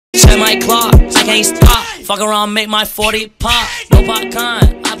spend my clock. I can't stop. Fuck around, make my 40 pop. No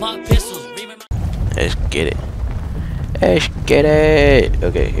popcorn, I pop pistols. Let's get it. Let's get it.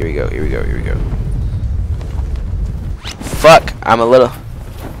 Okay, here we go. Here we go. Here we go. Fuck! I'm a little.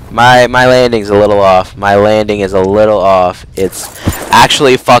 My landing's a little off. My landing is a little off. It's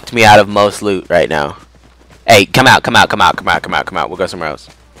actually fucked me out of most loot right now. Hey, come out! Come out! Come out! Come out! Come out! Come out! We'll go somewhere else.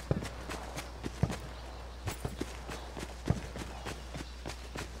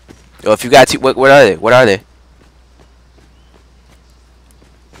 Oh, if you got what are they? What are they?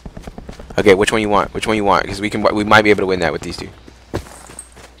 Okay, which one you want? Which one you want? Because we might be able to win that with these two.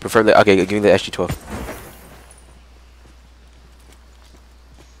 Preferably, okay, give me the SG-12.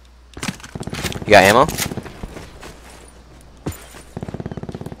 You got ammo?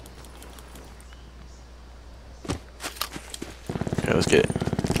 Yeah, let's get it.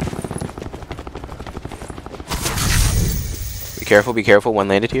 Be careful, be careful. One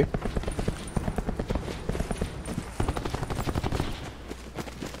landed here.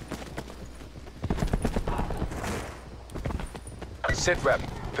 Sit rep.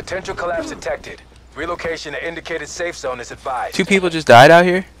 Potential collapse detected. Relocation to indicated safe zone is advised. 2 people just died out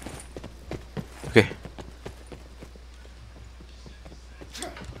here? Okay.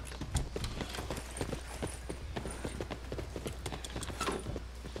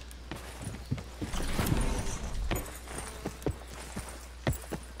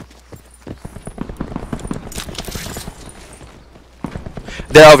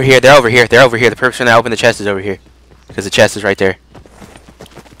 They're over here, they're over here, they're over here. The person that opened the chest is over here. Because the chest is right there.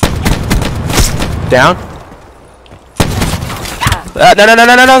 Down. No,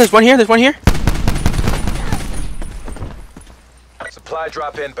 there's one here, there's one here. Supply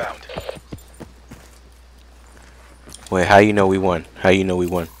drop inbound. Wait, how you know we won? How you know we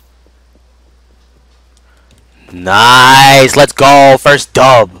won? Nice! Let's go! First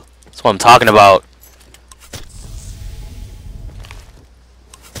dub! That's what I'm talking about.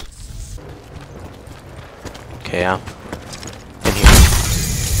 Okay, I'm in here.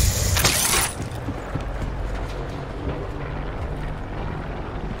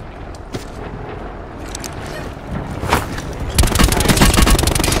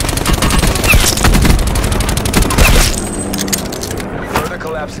 Further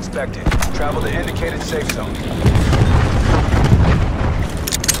collapse expected. Travel to indicated safe zone.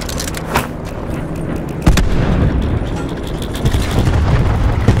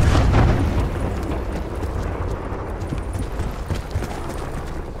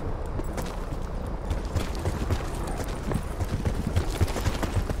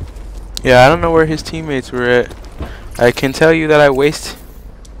 Yeah, I don't know where his teammates were at. I can tell you that I wasted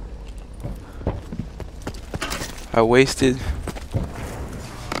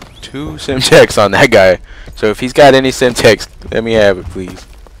 2 Semtex on that guy. So if he's got any Semtex, let me have it, please.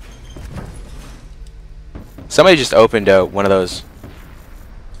 Somebody just opened one of those.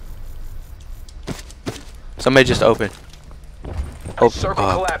 Somebody just opened. Oh,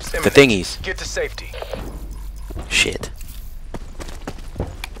 the thingies. Get to safety. Shit.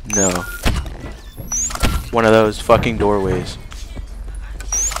 No. One of those fucking doorways.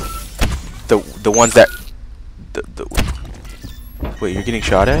 The ones that wait, you're getting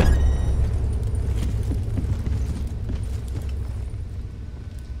shot at?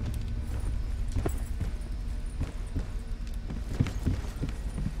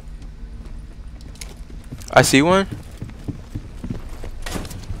 I see one.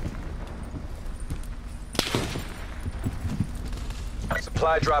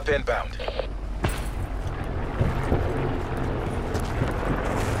 Supply drop inbound.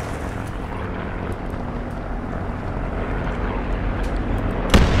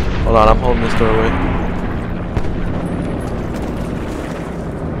 Hold on, I'm holding this doorway.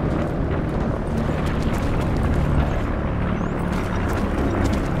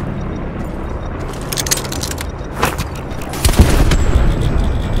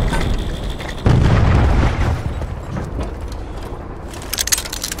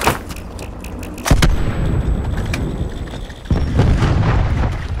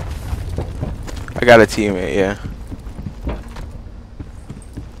 I got a teammate, yeah.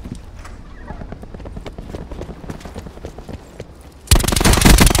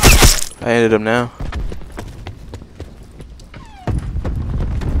 I ended him now.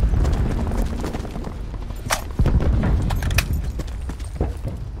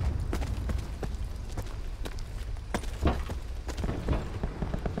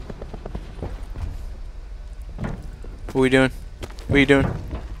 What are we doing? What are you doing?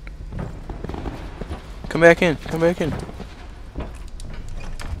 Come back in. Come back in.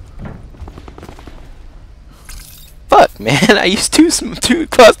 Fuck! man. I used two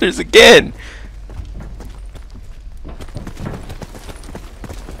clusters again.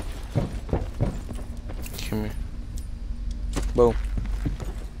 Come here. Boom.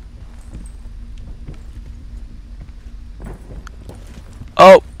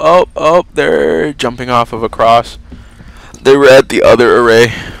 Oh, they're jumping off of a cross. They were at the other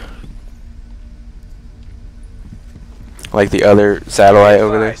array. Like the other satellite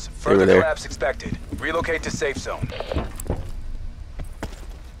over there. They were there. Collapse expected. Relocate to safe zone.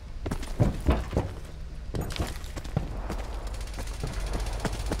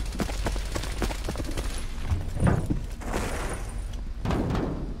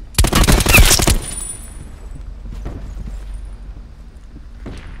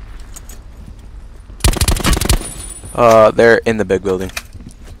 They're in the big building.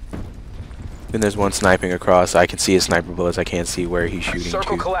 And there's one sniping across. I can see his sniper bullets. I can't see where he's shooting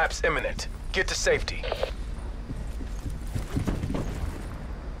Circle to. collapse imminent. Get to safety.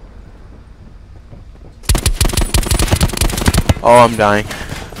 Oh, I'm dying.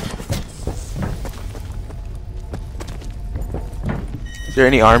 Is there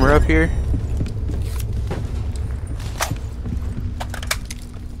any armor up here?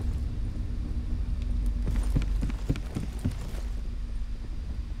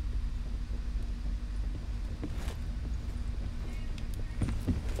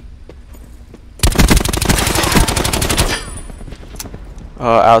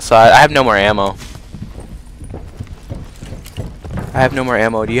 Outside. I have no more ammo. I have no more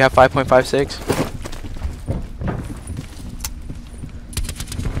ammo. Do you have 5.56?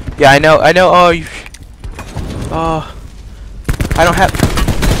 Yeah, I know. Oh, you. Oh, I don't have.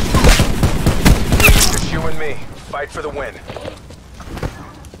 Just you and me. Fight for the win.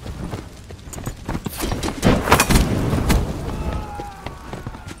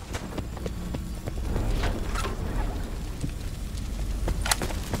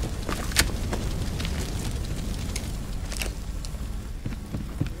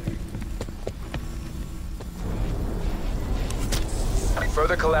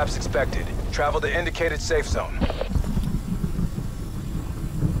 Further collapse expected. Travel to indicated safe zone.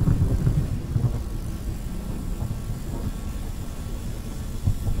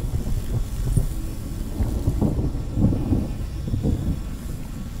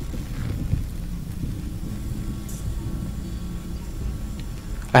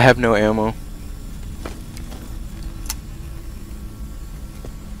 I have no ammo.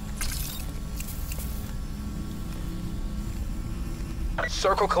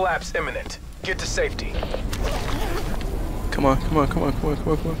 Circle collapse imminent. Get to safety. Come on.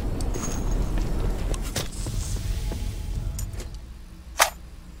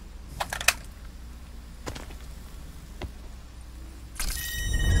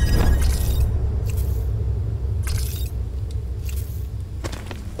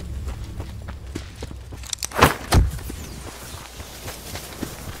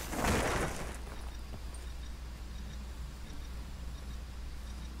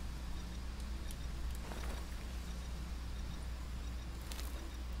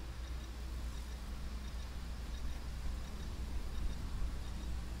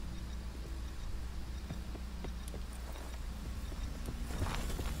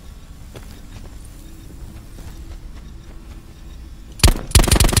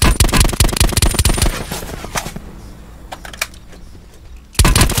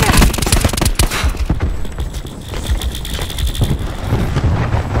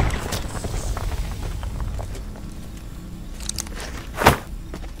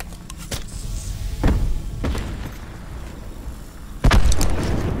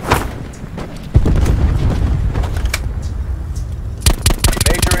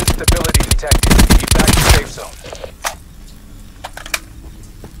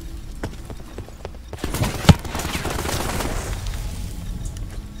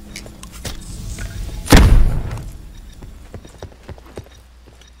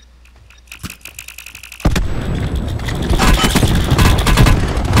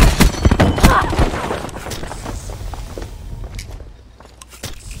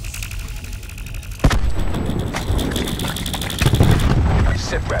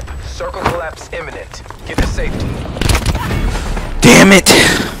 Sit rep. Circle collapse imminent. Get to safety. Damn it!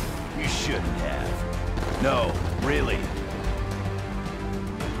 You shouldn't have. No, really.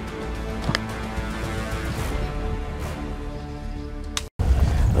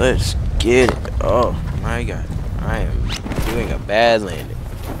 Let's get it. Oh my god. I am doing a bad landing.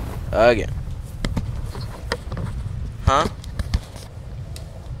 Again. Huh?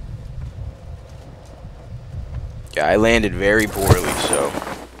 Yeah, I landed very poorly, so.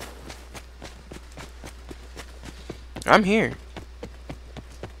 I'm here.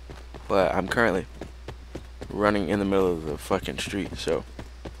 But I'm currently running in the middle of the fucking street, so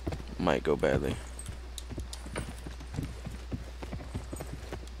might go badly.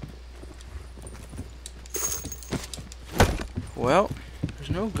 Well, there's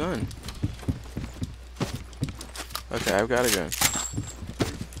no gun. Okay, I've got a gun.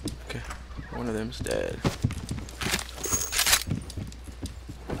 Okay, one of them's dead.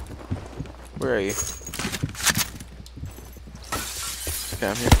 Where are you? Okay,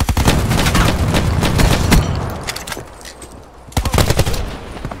 I'm here.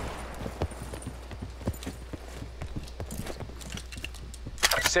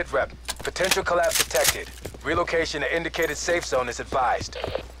 Sit rep. Potential collapse detected. Relocation to indicated safe zone is advised.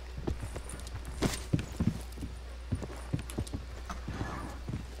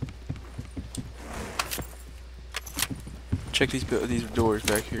 Check these doors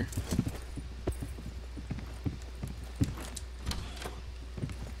back here.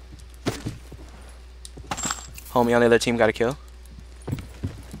 Homie on the other team got a kill.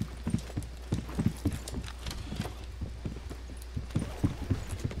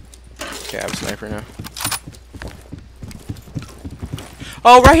 Okay, I have a sniper now.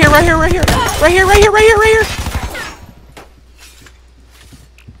 Oh, right here, right here, right here, right here, right here, right here, right here.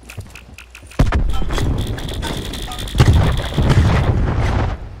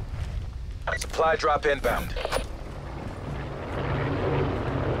 Supply drop inbound.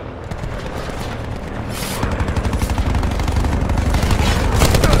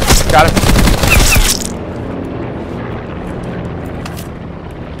 Got him.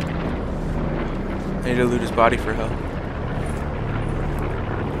 I need to loot his body for help.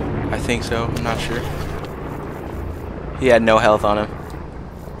 I think so. I'm not sure. He had no health on him.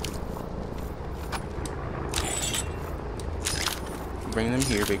 Bring them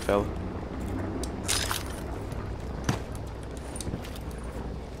here, big fella.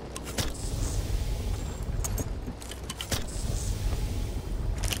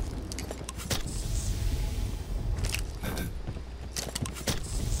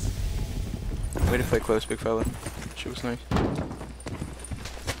 Way to play close, big fella. Shit was nice.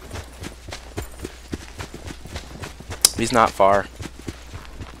 He's not far.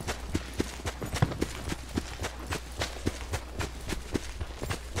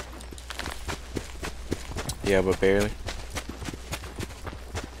 Yeah, but barely.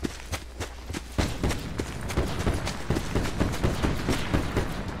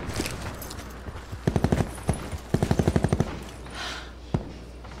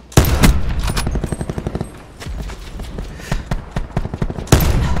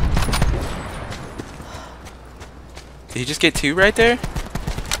 Did he just get two right there?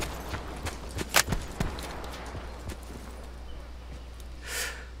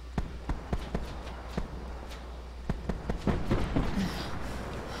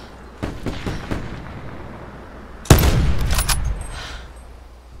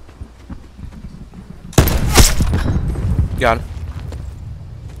 Got him.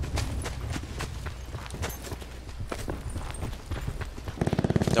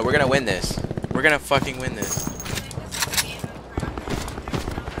 No, we're gonna win this. We're gonna fucking win this.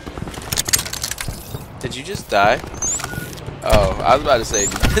 Did you just die? Oh, I was about to say,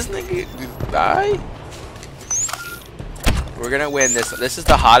 did this nigga just die? We're gonna win this. This is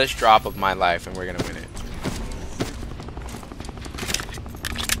the hottest drop of my life, and we're gonna win it.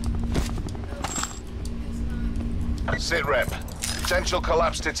 Sit rep. Potential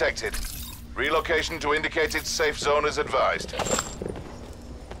collapse detected. Relocation to indicated safe zone is advised.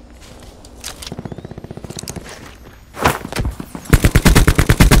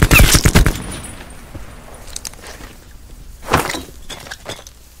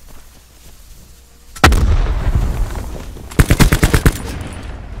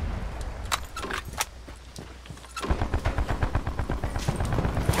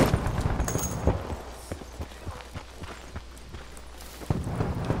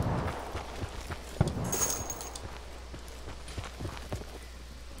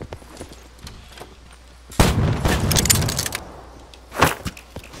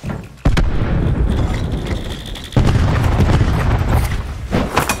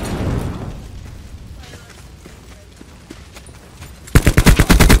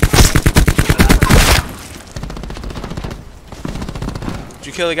 Did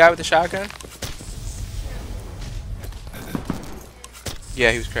you kill the guy with the shotgun?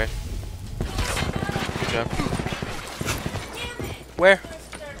 Yeah, he was crashed. Good job. Where?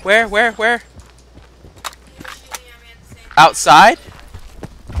 Where? Outside?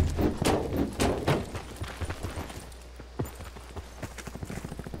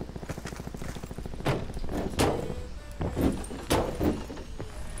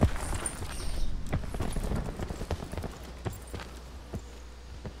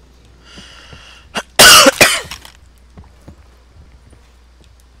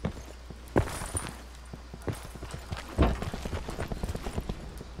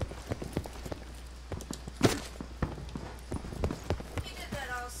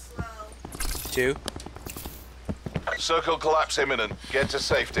 too. Circle collapse imminent. Get to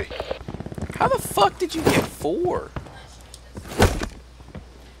safety. How the fuck did you get 4?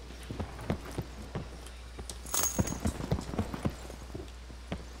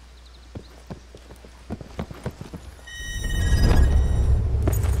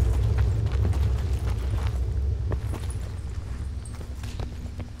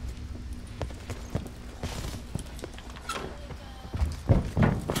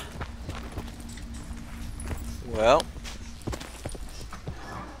 Well,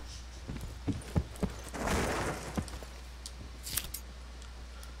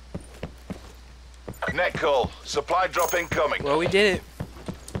 Net call. Supply drop incoming. we did it.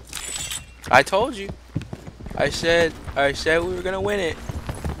 I told you. I said we were gonna win it.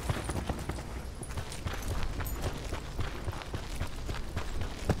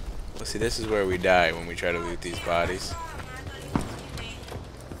 Well, see, this is where we die when we try to loot these bodies.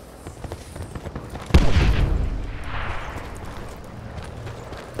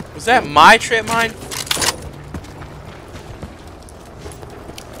 Was that my trip mine?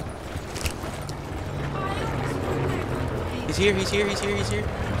 He's here, he's here, he's here, he's here.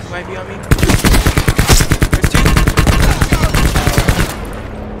 He might be on me. There's 2.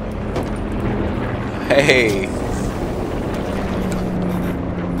 Hey.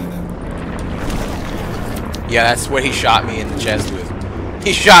 Yeah, that's what he shot me in the chest with.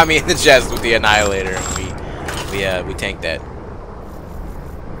 He shot me in the chest with the Annihilator, and we tanked that.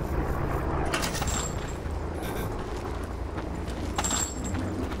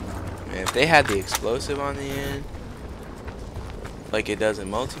 Man, if they had the explosive on the end, like it does in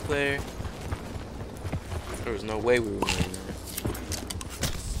multiplayer, there was no way we were winning.